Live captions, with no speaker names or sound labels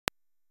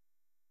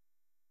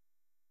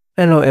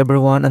Hello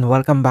everyone and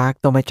welcome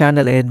back to my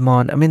channel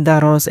Edmund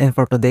Mindaros, and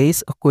for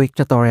today's quick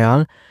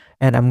tutorial,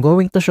 and I'm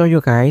going to show you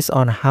guys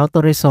on how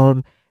to resolve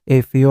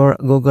if your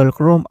Google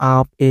Chrome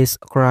app is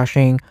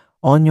crashing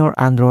on your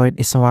Android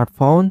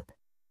smartphone.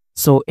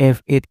 So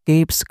if it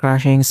keeps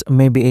crashing,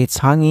 maybe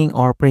it's hanging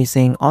or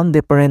pressing on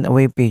different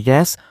web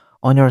pages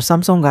on your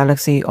Samsung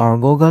Galaxy or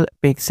Google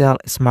Pixel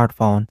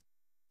smartphone.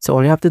 So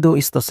all you have to do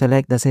is to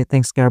select the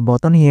settings care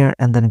button here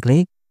and then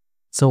click.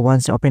 So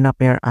once you open up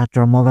here at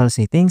your mobile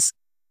settings,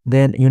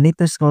 then you need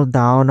to scroll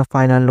down to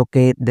find and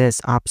locate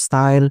this app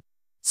style.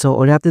 So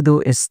all you have to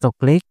do is to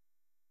click.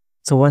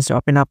 So once you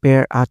open up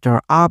here at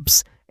your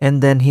apps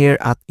and then here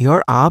at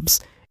your apps,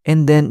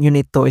 and then you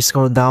need to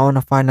scroll down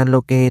to find and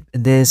locate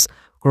this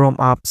Chrome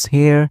apps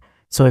here.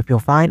 So if you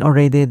find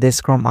already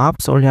this Chrome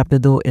apps, all you have to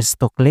do is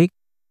to click.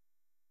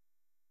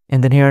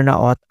 And then here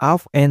now at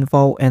app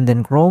info and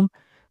then Chrome,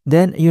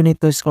 then you need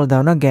to scroll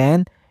down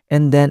again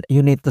and then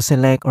you need to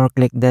select or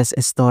click this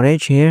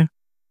storage here.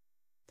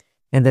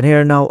 And then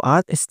here now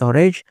at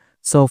storage.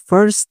 So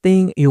first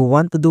thing you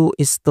want to do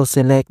is to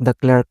select the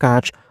clear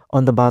cache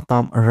on the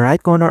bottom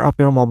right corner of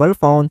your mobile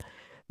phone.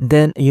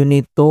 Then you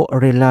need to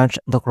relaunch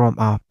the Chrome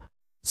app.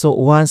 So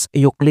once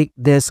you click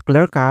this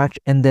clear cache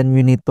and then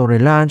you need to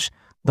relaunch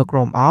the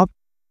Chrome app,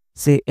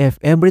 see if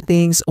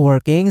everything's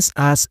working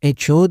as it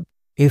should.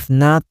 If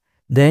not,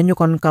 then you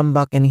can come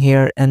back in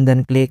here and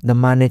then click the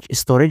manage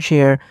storage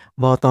here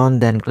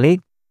button, then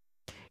click.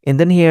 And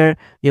then here,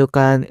 you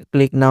can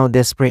click now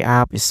this free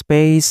app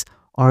space,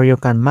 or you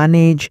can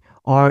manage,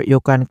 or you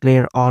can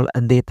clear all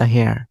data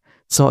here.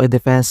 So it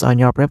depends on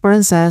your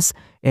preferences.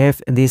 If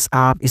this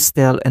app is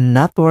still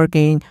not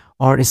working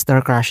or is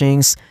still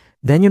crashing,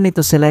 then you need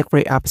to select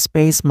free app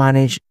space,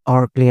 manage,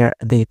 or clear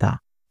data.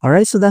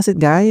 Alright, so that's it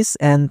guys,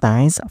 and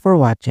thanks for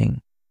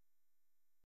watching.